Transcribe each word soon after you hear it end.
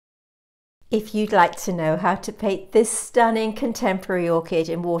If you'd like to know how to paint this stunning contemporary orchid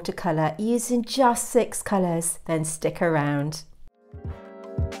in watercolour using just 6 colours, then stick around.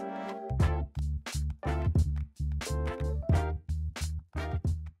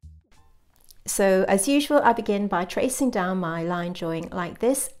 So as usual, I begin by tracing down my line drawing like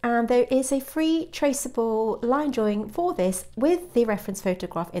this, and there is a free traceable line drawing for this with the reference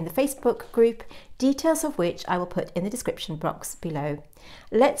photograph in the Facebook group, details of which I will put in the description box below.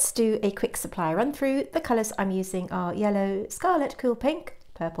 Let's do a quick supply run through. The colours I'm using are yellow, scarlet, cool pink,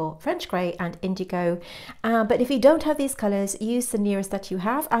 purple, French grey and indigo, but if you don't have these colours, use the nearest that you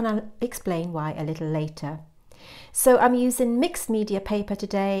have, and I'll explain why a little later. So I'm using mixed media paper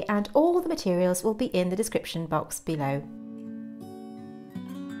today, and all the materials will be in the description box below.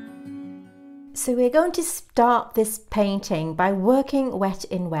 So we're going to start this painting by working wet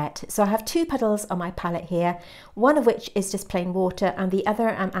in wet. So I have 2 puddles on my palette here, one of which is just plain water and the other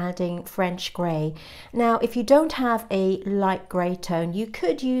I'm adding French grey. Now if you don't have a light grey tone, you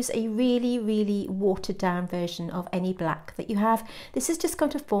could use a really watered down version of any black that you have. This is just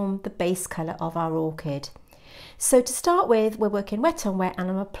going to form the base colour of our orchid. So to start with, we're working wet on wet, and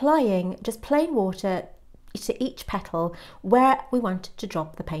I'm applying just plain water to each petal where we want to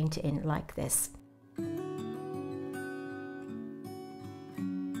drop the paint in like this.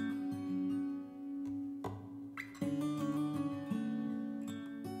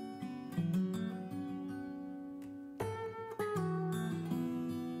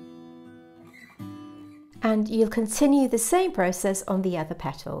 And you'll continue the same process on the other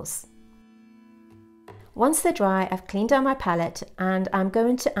petals. Once they're dry, I've cleaned down my palette, and I'm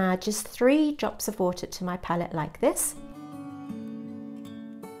going to add just 3 drops of water to my palette like this.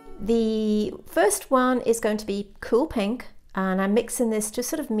 The first one is going to be cool pink, and I'm mixing this to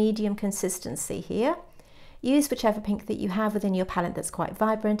sort of medium consistency here. Use whichever pink that you have within your palette that's quite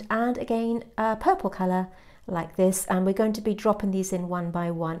vibrant, and again a purple colour like this, and we're going to be dropping these in one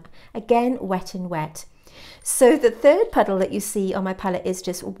by one, again wet in wet. So the third puddle that you see on my palette is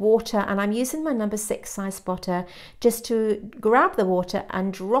just water, and I'm using my number 6 size spotter just to grab the water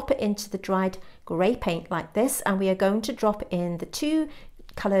and drop it into the dried grey paint like this, and we are going to drop in the 2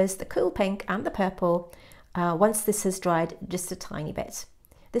 colours, the cool pink and the purple, once this has dried just a tiny bit.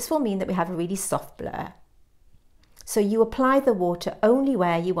 This will mean that we have a really soft blur. So you apply the water only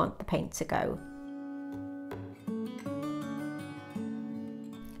where you want the paint to go.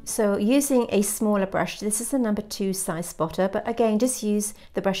 So using a smaller brush, this is a number 2 size spotter, but again just use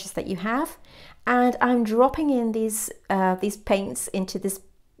the brushes that you have, and I'm dropping in these paints into this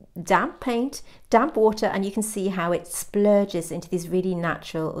damp water, and you can see how it splurges into this really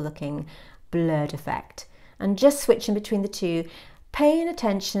natural looking blurred effect. And just switching between the 2, paying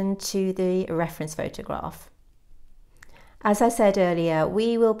attention to the reference photograph. As I said earlier,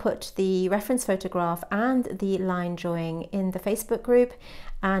 we will put the reference photograph and the line drawing in the Facebook group,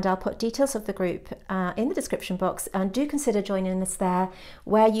 and I'll put details of the group in the description box, and do consider joining us there,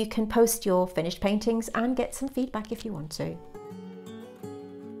 where you can post your finished paintings and get some feedback if you want to.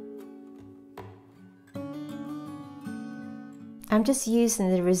 I'm just using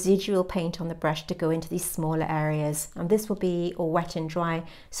the residual paint on the brush to go into these smaller areas, and this will be all wet and dry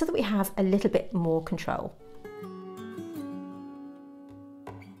so that we have a little bit more control.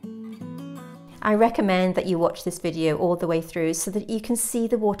 I recommend that you watch this video all the way through so that you can see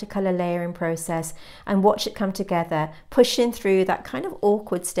the watercolour layering process and watch it come together, pushing through that kind of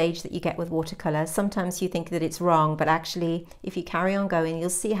awkward stage that you get with watercolour. Sometimes you think that it's wrong, but actually if you carry on going,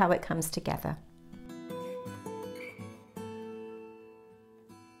 you'll see how it comes together.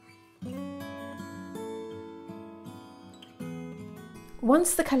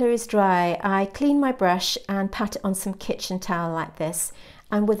 Once the colour is dry, I clean my brush and pat it on some kitchen towel like this,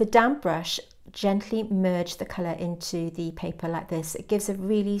 and with a damp brush gently merge the colour into the paper like this. It gives a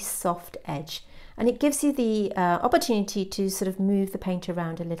really soft edge, and it gives you the opportunity to sort of move the paint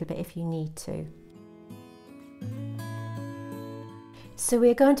around a little bit if you need to. So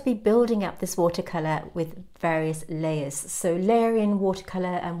we're going to be building up this watercolour with various layers. So layering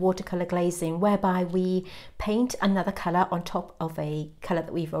watercolour and watercolour glazing, whereby we paint another colour on top of a colour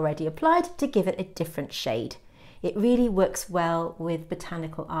that we've already applied to give it a different shade. It really works well with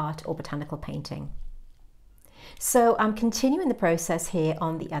botanical art or botanical painting. So I'm continuing the process here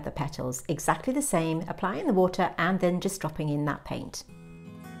on the other petals, exactly the same, applying the water and then just dropping in that paint.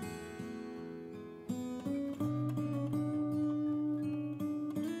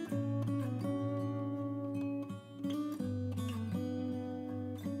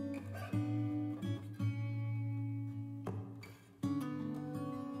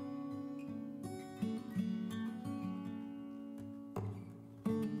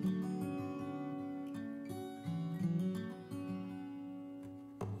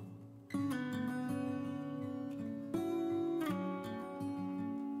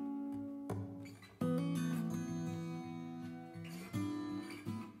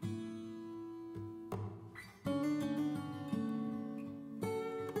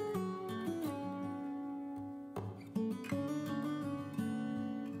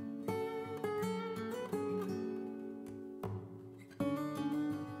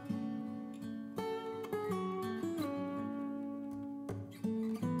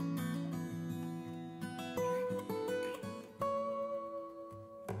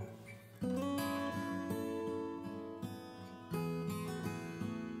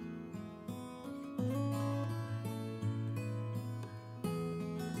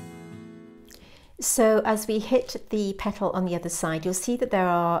 So as we hit the petal on the other side, you'll see that there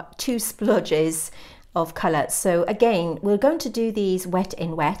are two splodges of colour. So again, we're going to do these wet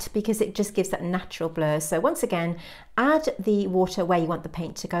in wet because it just gives that natural blur. So once again, add the water where you want the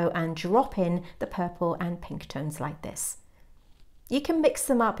paint to go and drop in the purple and pink tones like this. You can mix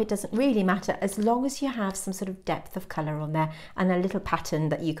them up, it doesn't really matter, as long as you have some sort of depth of colour on there and a little pattern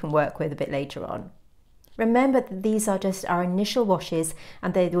that you can work with a bit later on. Remember that these are just our initial washes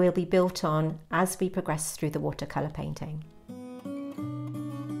and they will be built on as we progress through the watercolour painting.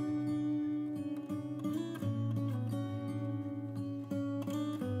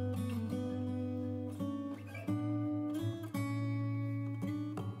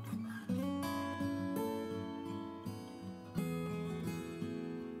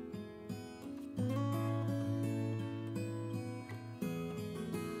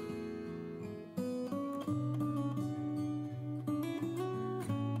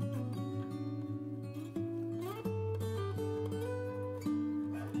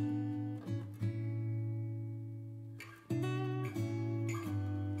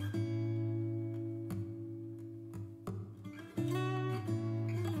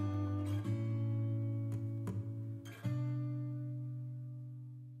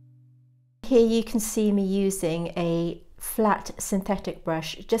 Here you can see me using a flat synthetic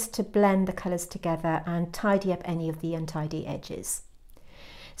brush just to blend the colours together and tidy up any of the untidy edges.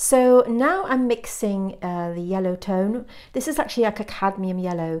 So now I'm mixing the yellow tone. This is actually like a cadmium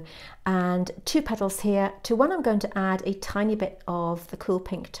yellow, and two petals here. To one I'm going to add a tiny bit of the cool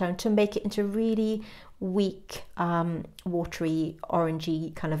pink tone to make it into really weak watery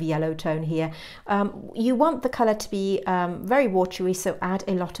orangey kind of yellow tone here. You want the colour to be very watery, so add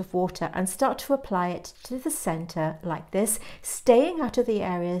a lot of water and start to apply it to the centre like this, staying out of the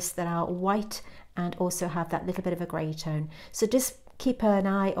areas that are white and also have that little bit of a grey tone. So just keep an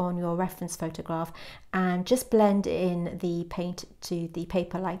eye on your reference photograph and just blend in the paint to the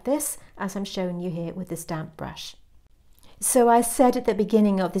paper like this, as I'm showing you here with this damp brush. So I said at the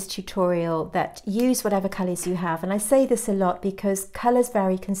beginning of this tutorial that use whatever colours you have, and I say this a lot because colours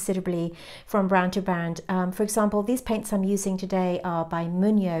vary considerably from brand to brand. For example, these paints I'm using today are by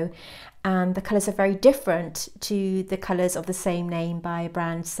Mungyo, and the colours are very different to the colours of the same name by a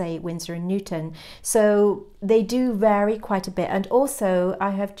brand, say Winsor & Newton. So they do vary quite a bit, and also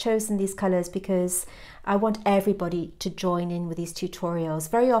I have chosen these colours because I want everybody to join in with these tutorials.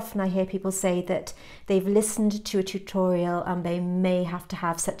 Very often I hear people say that they've listened to a tutorial and they may have to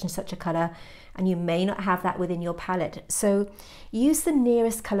have such and such a colour, and you may not have that within your palette. So use the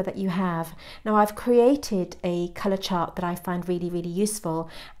nearest colour that you have. Now I've created a colour chart that I find really useful,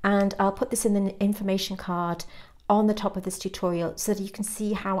 and I'll put this in the information card on the top of this tutorial so that you can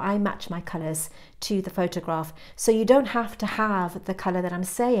see how I match my colours to the photograph. So you don't have to have the colour that I'm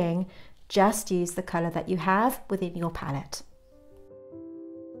saying, just use the colour that you have within your palette.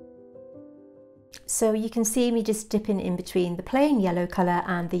 So you can see me just dipping in between the plain yellow colour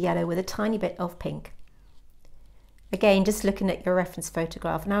and the yellow with a tiny bit of pink. Again, just looking at your reference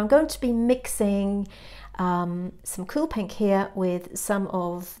photograph. Now I'm going to be mixing some cool pink here with some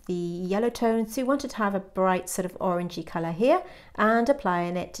of the yellow tones. So you wanted to have a bright sort of orangey colour here, and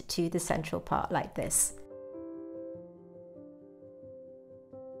applying it to the central part like this.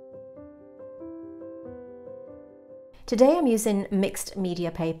 Today I'm using mixed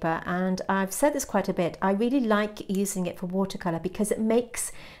media paper, and I've said this quite a bit. I really like using it for watercolour because it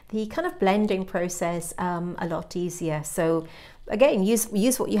makes the kind of blending process a lot easier. So again, use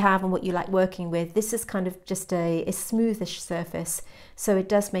what you have and what you like working with. This is kind of just a smoothish surface, so it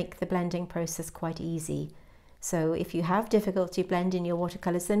does make the blending process quite easy. So if you have difficulty blending your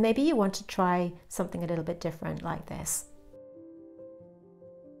watercolours, then maybe you want to try something a little bit different like this.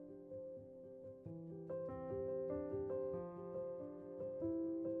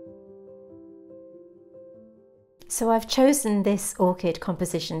 So I've chosen this orchid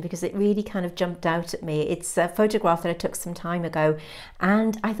composition because it really kind of jumped out at me. It's a photograph that I took some time ago,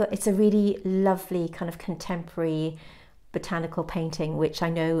 and I thought it's a really lovely kind of contemporary botanical painting, which I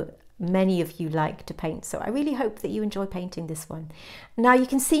know many of you like to paint. So I really hope that you enjoy painting this one. Now you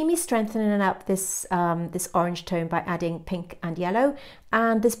can see me strengthening up this, this orange tone by adding pink and yellow,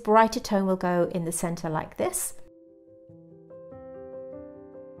 and this brighter tone will go in the center like this.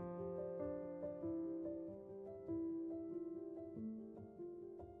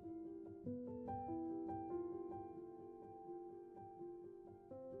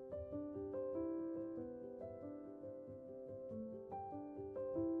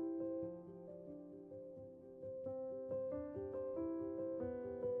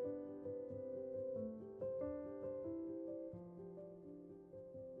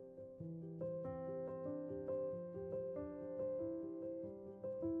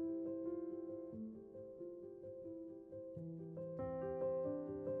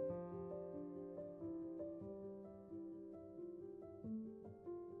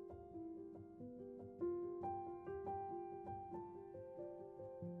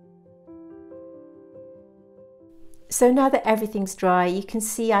 So now that everything's dry, you can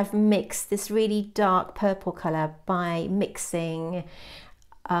see I've mixed this really dark purple colour by mixing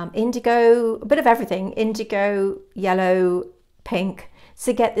indigo, a bit of everything, indigo, yellow, pink,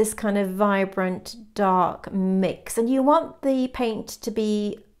 to get this kind of vibrant dark mix. And you want the paint to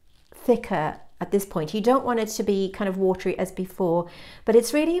be thicker at this point. You don't want it to be kind of watery as before, but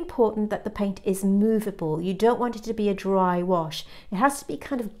it's really important that the paint is movable. You don't want it to be a dry wash. It has to be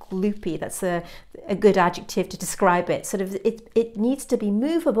kind of gloopy. That's a good adjective to describe it. Sort of, it needs to be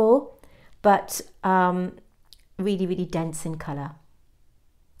movable, but really, really dense in colour.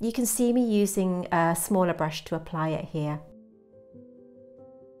 You can see me using a smaller brush to apply it here.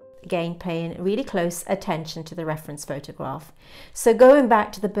 Again, paying really close attention to the reference photograph. So going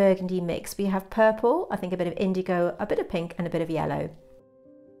back to the burgundy mix, we have purple, I think a bit of indigo, a bit of pink and a bit of yellow.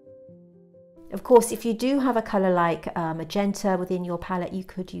 Of course, if you do have a colour like magenta within your palette, you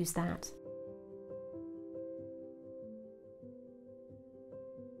could use that.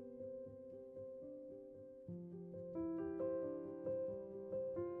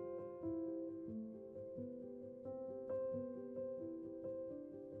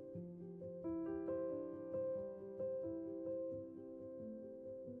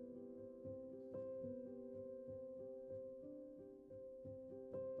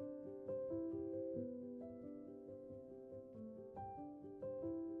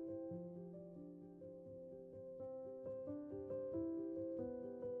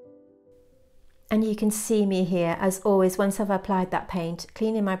 And you can see me here, as always, once I've applied that paint,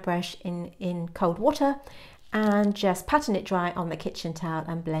 cleaning my brush in cold water and just patting it dry on the kitchen towel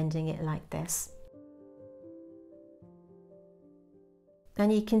and blending it like this.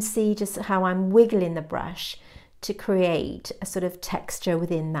 And you can see just how I'm wiggling the brush to create a sort of texture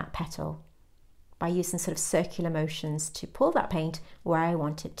within that petal by using sort of circular motions to pull that paint where I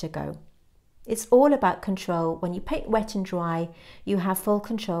want it to go. It's all about control. When you paint wet and dry, you have full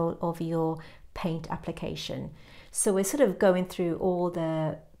control of your paint application. So we're sort of going through all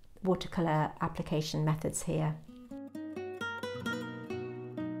the watercolour application methods here.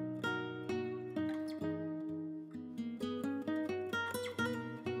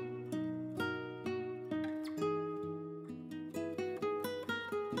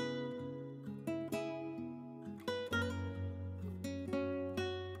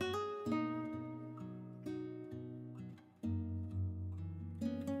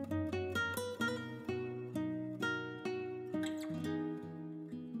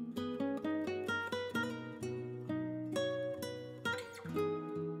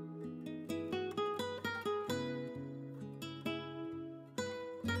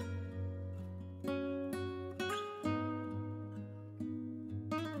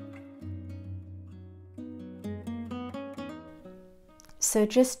 So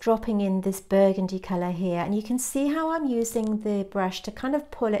just dropping in this burgundy colour here, and you can see how I'm using the brush to kind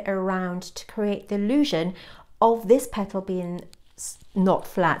of pull it around to create the illusion of this petal being not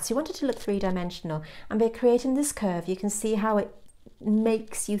flat. So you want it to look three-dimensional, and by creating this curve you can see how it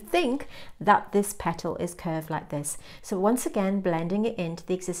makes you think that this petal is curved like this. So once again, blending it into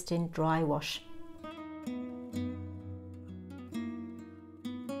the existing dry wash.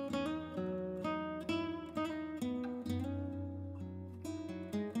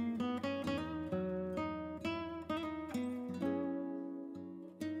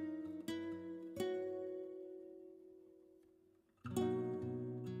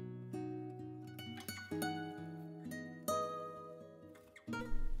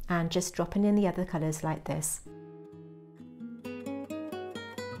 And just dropping in the other colours like this.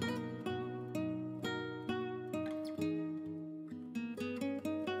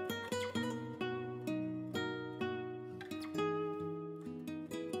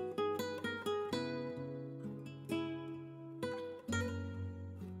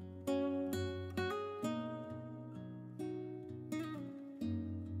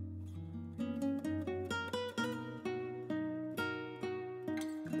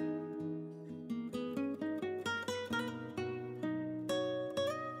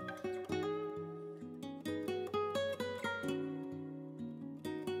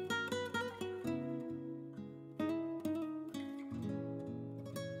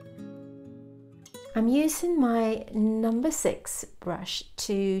 I'm using my number 6 brush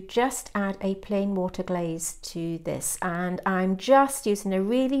to just add a plain water glaze to this, and I'm just using a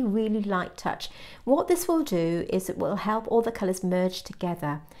really, really light touch. What this will do is it will help all the colours merge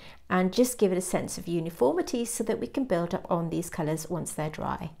together and just give it a sense of uniformity so that we can build up on these colours once they're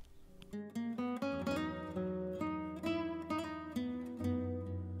dry.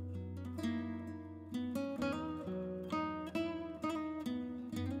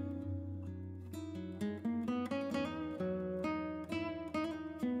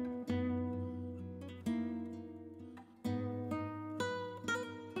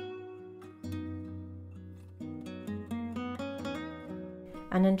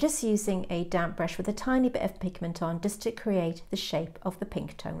 And I'm just using a damp brush with a tiny bit of pigment on just to create the shape of the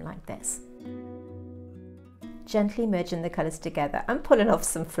pink tone like this. Gently merging the colours together and pulling off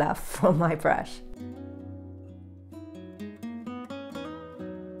some fluff from my brush.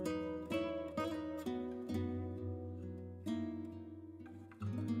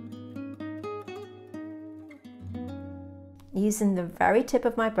 Using the very tip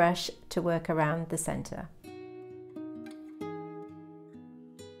of my brush to work around the centre.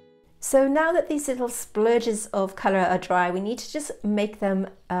 So now that these little splurges of colour are dry, we need to just make them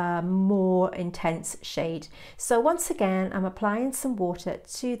a more intense shade. So once again, I'm applying some water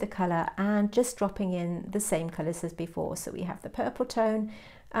to the colour and just dropping in the same colours as before. So we have the purple tone,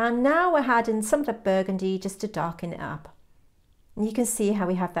 and now we're adding some of the burgundy just to darken it up. And you can see how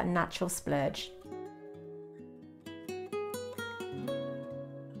we have that natural splurge.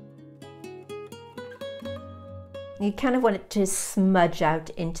 You kind of want it to smudge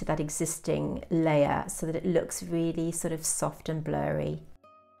out into that existing layer so that it looks really sort of soft and blurry.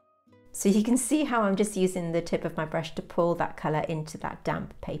 So you can see how I'm just using the tip of my brush to pull that colour into that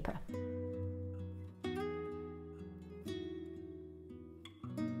damp paper.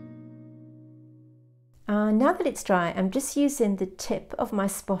 Now that it's dry, I'm just using the tip of my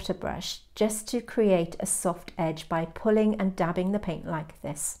spotter brush just to create a soft edge by pulling and dabbing the paint like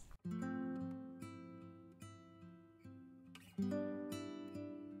this.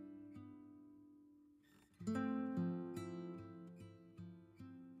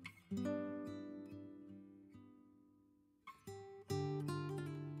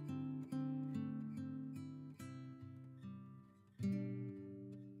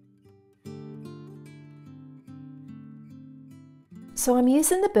 So I'm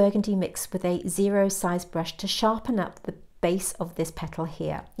using the burgundy mix with a 0 size brush to sharpen up the base of this petal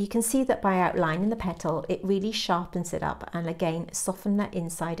here. You can see that by outlining the petal, it really sharpens it up and again soften that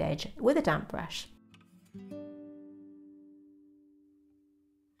inside edge with a damp brush.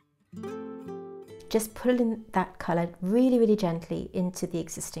 Just pulling that colour really gently into the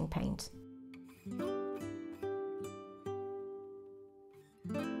existing paint.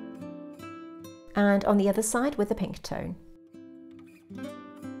 And on the other side with a pink tone.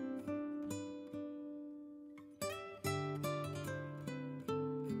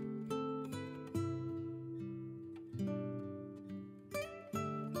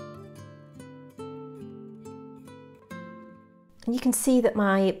 And you can see that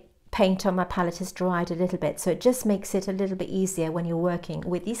my paint on my palette has dried a little bit, so it just makes it a little bit easier when you're working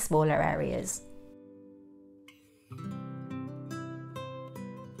with these smaller areas.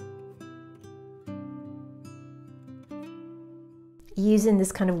 Using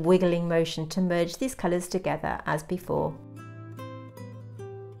this kind of wiggling motion to merge these colours together as before.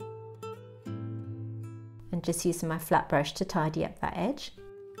 And just using my flat brush to tidy up that edge.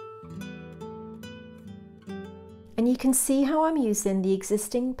 And you can see how I'm using the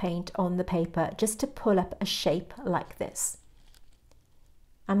existing paint on the paper just to pull up a shape like this.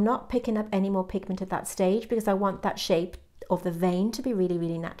 I'm not picking up any more pigment at that stage because I want that shape of the vein to be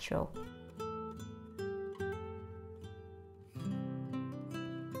really natural.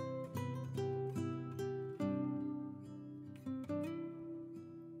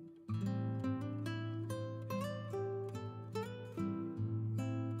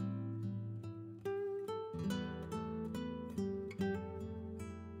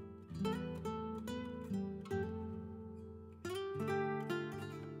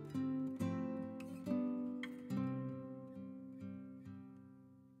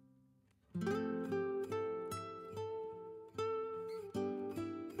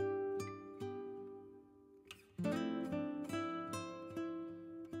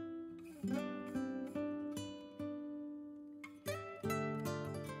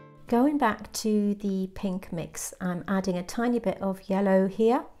 Going back to the pink mix, I'm adding a tiny bit of yellow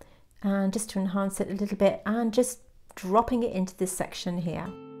here and just to enhance it a little bit and just dropping it into this section here.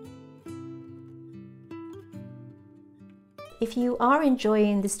 If you are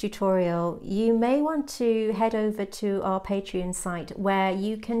enjoying this tutorial, you may want to head over to our Patreon site where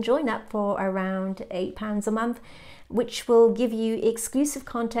you can join up for around £8 a month, which will give you exclusive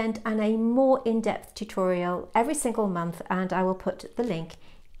content and a more in-depth tutorial every single month, and I will put the link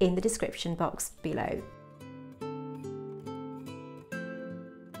in the description box below.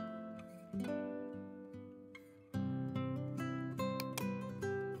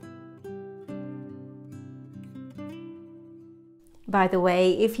 By the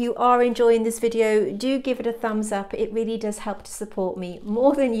way, if you are enjoying this video, do give it a thumbs up. It really does help to support me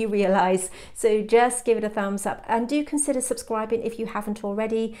more than you realize. So just give it a thumbs up and do consider subscribing if you haven't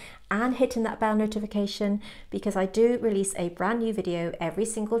already and hitting that bell notification, because I do release a brand new video every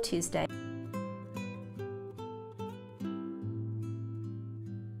single Tuesday.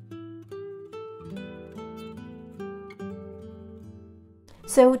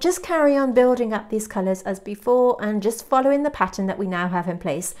 So just carry on building up these colours as before and just following the pattern that we now have in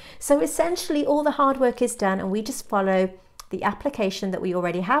place. So essentially all the hard work is done and we just follow the application that we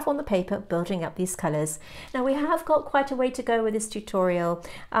already have on the paper, building up these colours. Now we have got quite a way to go with this tutorial.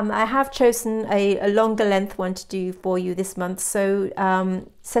 I have chosen a longer length one to do for you this month, so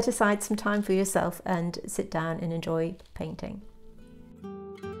set aside some time for yourself and sit down and enjoy painting.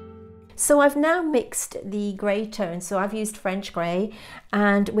 So I've now mixed the grey tone, so I've used French grey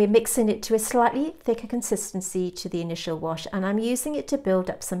and we're mixing it to a slightly thicker consistency to the initial wash, and I'm using it to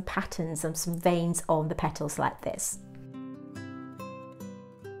build up some patterns and some veins on the petals like this.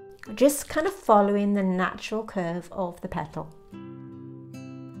 Just kind of following the natural curve of the petal.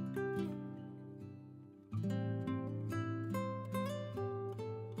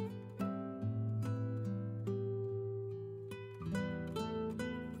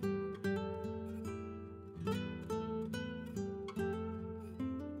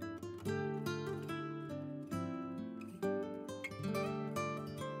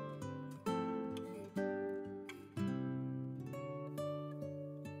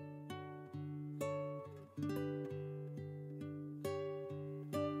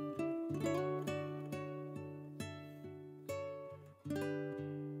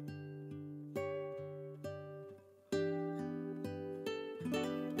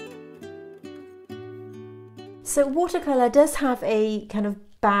 So watercolour does have a kind of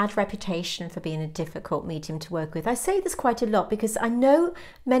bad reputation for being a difficult medium to work with. I say this quite a lot because I know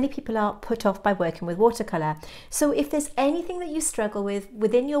many people are put off by working with watercolour. So if there's anything that you struggle with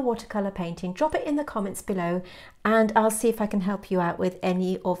within your watercolour painting, drop it in the comments below and I'll see if I can help you out with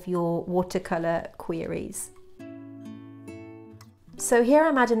any of your watercolour queries. So here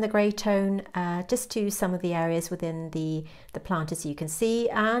I'm adding the grey tone just to some of the areas within the plant, as you can see,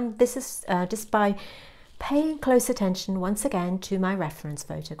 and this is just by paying close attention once again to my reference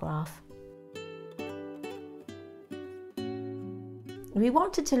photograph. We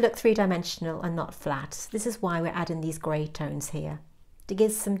want it to look three-dimensional and not flat. This is why we're adding these grey tones here, to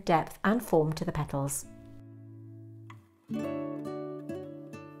give some depth and form to the petals.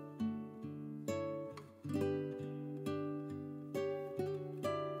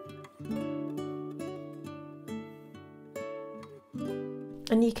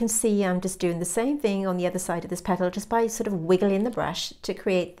 And you can see I'm just doing the same thing on the other side of this petal, just by sort of wiggling the brush to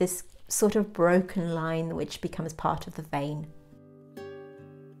create this sort of broken line which becomes part of the vein.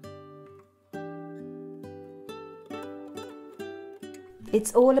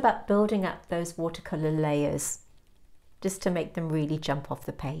 It's all about building up those watercolour layers just to make them really jump off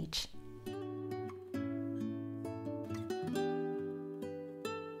the page.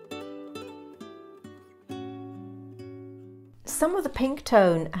 Some of the pink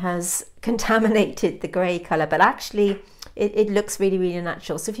tone has contaminated the grey colour, but actually it looks really, really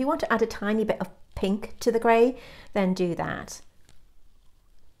natural. So if you want to add a tiny bit of pink to the grey, then do that.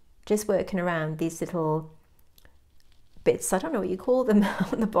 Just working around these little bits, I don't know what you call them,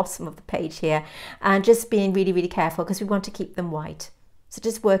 on the bottom of the page here, and just being really, really careful because we want to keep them white. So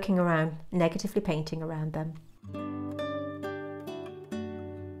just working around, negatively painting around them.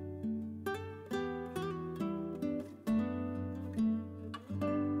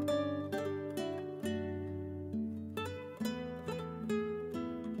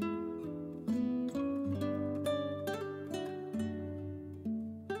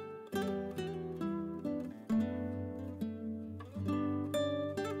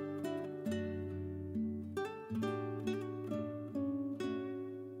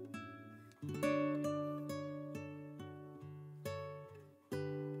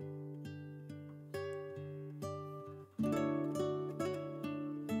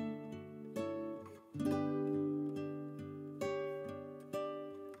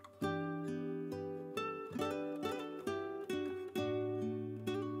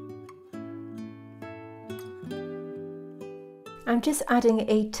 I'm just adding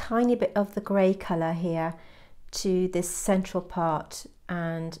a tiny bit of the grey colour here to this central part,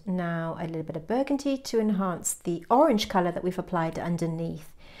 and now a little bit of burgundy to enhance the orange colour that we've applied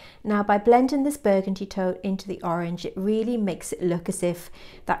underneath. Now by blending this burgundy tone into the orange, it really makes it look as if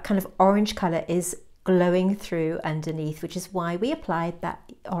that kind of orange colour is glowing through underneath, which is why we applied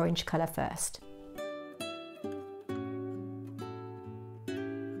that orange colour first.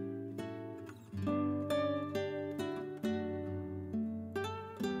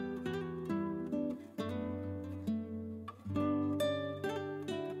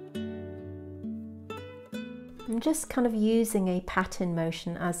 I'm just kind of using a pattern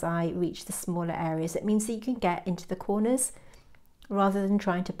motion as I reach the smaller areas. It means that you can get into the corners rather than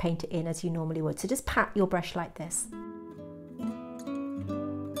trying to paint it in as you normally would. So just pat your brush like this.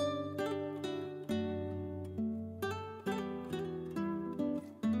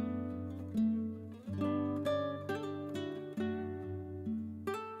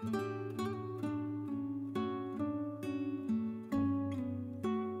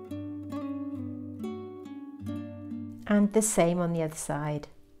 And the same on the other side.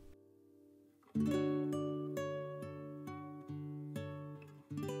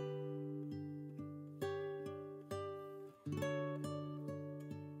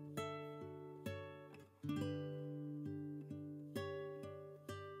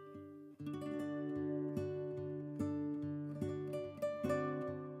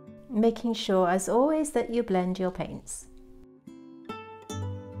 Making sure, as always, that you blend your paints.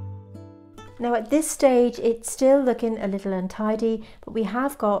 Now at this stage it's still looking a little untidy, but we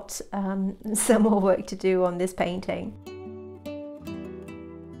have got some more work to do on this painting.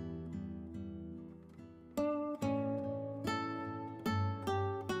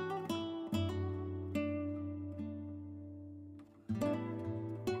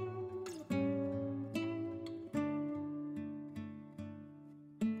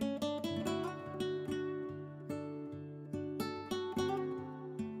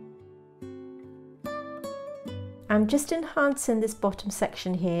 I'm just enhancing this bottom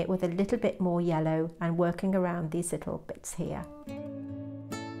section here with a little bit more yellow and working around these little bits here.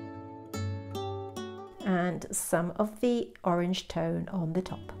 And some of the orange tone on the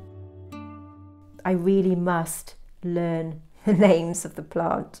top. I really must learn the names of the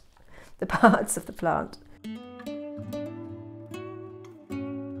plant, the parts of the plant.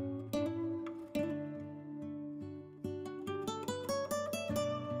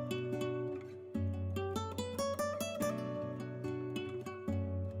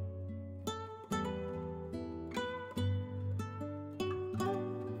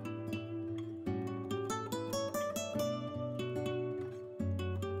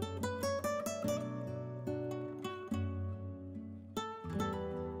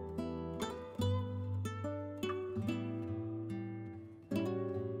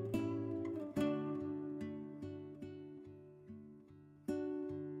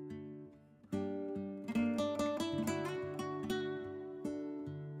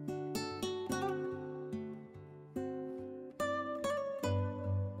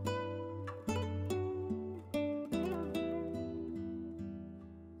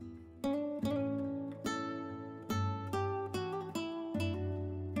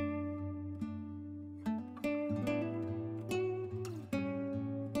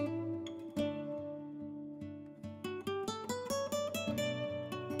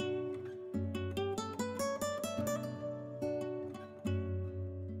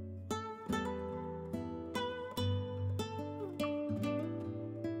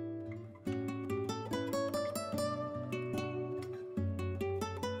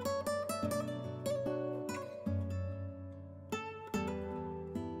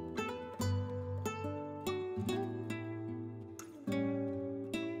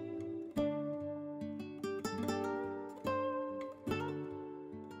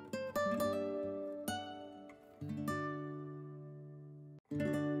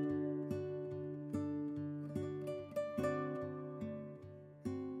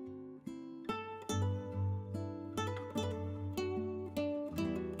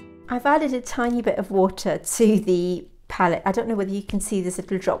 I've added a tiny bit of water to the palette. I don't know whether you can see this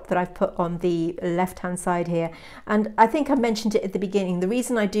little drop that I've put on the left hand side here, and I think I mentioned it at the beginning. The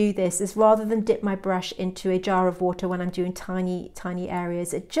reason I do this is rather than dip my brush into a jar of water when I'm doing tiny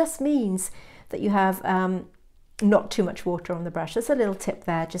areas, it just means that you have not too much water on the brush. That's a little tip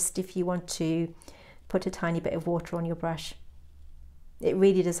there, just if you want to put a tiny bit of water on your brush. It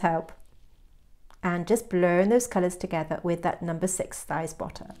really does help. And just blurring those colours together with that number 6 thigh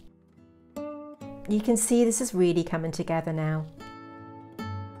spotter. You can see this is really coming together now.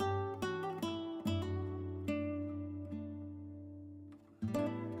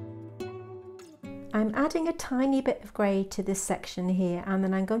 I'm adding a tiny bit of grey to this section here, and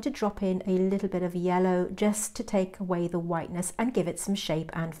then I'm going to drop in a little bit of yellow just to take away the whiteness and give it some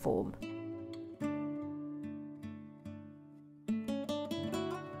shape and form.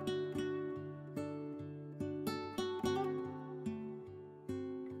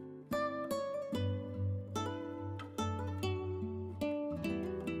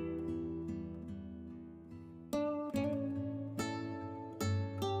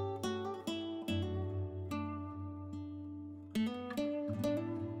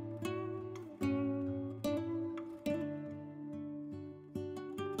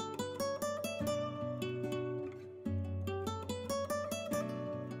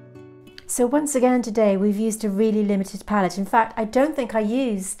 So once again today we've used a really limited palette. In fact, I don't think I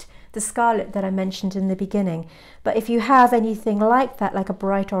used the scarlet that I mentioned in the beginning, but if you have anything like that, like a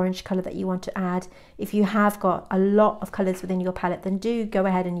bright orange colour that you want to add, if you have got a lot of colours within your palette, then do go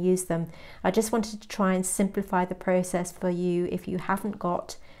ahead and use them. I just wanted to try and simplify the process for you if you haven't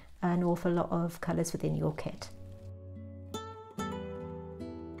got an awful lot of colours within your kit.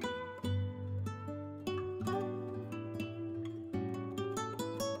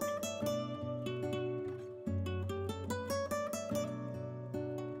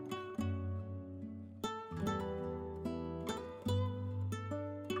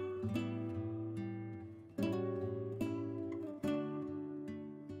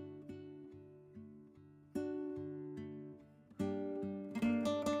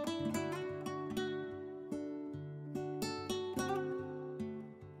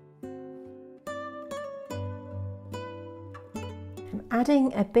 I'm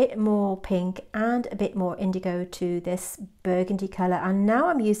adding a bit more pink and a bit more indigo to this burgundy colour, and now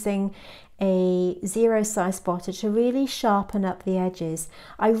I'm using a 0 size spotter to really sharpen up the edges.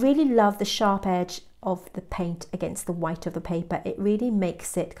 I really love the sharp edge of the paint against the white of the paper. It really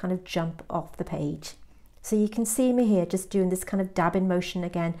makes it kind of jump off the page. So you can see me here just doing this kind of dabbing motion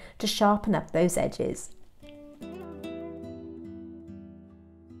again to sharpen up those edges.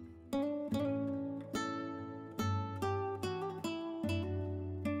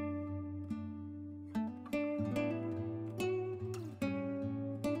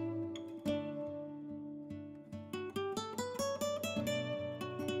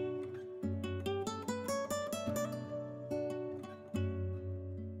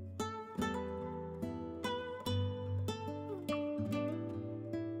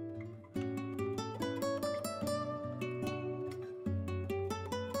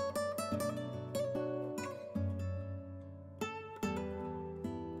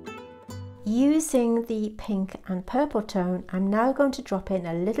 Using the pink and purple tone, I'm now going to drop in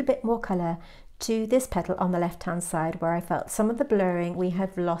a little bit more colour to this petal on the left hand side where I felt some of the blurring. We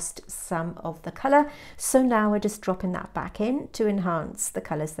have lost some of the colour, so now we're just dropping that back in to enhance the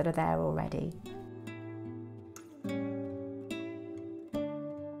colours that are there already.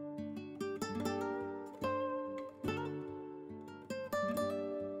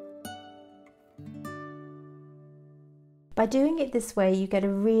 By doing it this way, you get a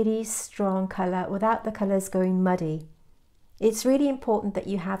really strong colour without the colours going muddy. It's really important that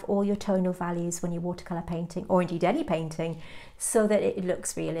you have all your tonal values when you're watercolour painting, or indeed any painting, so that it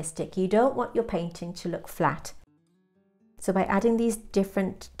looks realistic. You don't want your painting to look flat. So by adding these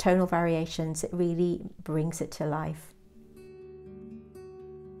different tonal variations, it really brings it to life.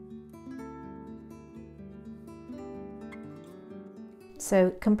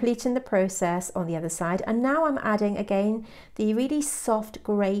 So completing the process on the other side, and now I'm adding again the really soft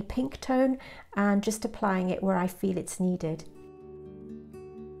grey pink tone and just applying it where I feel it's needed.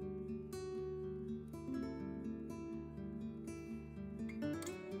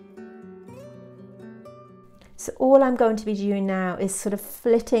 So all I'm going to be doing now is sort of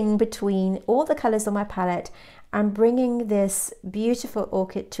flitting between all the colours on my palette and bringing this beautiful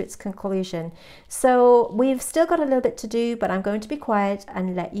orchid to its conclusion. So we've still got a little bit to do, but I'm going to be quiet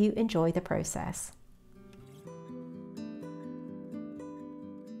and let you enjoy the process.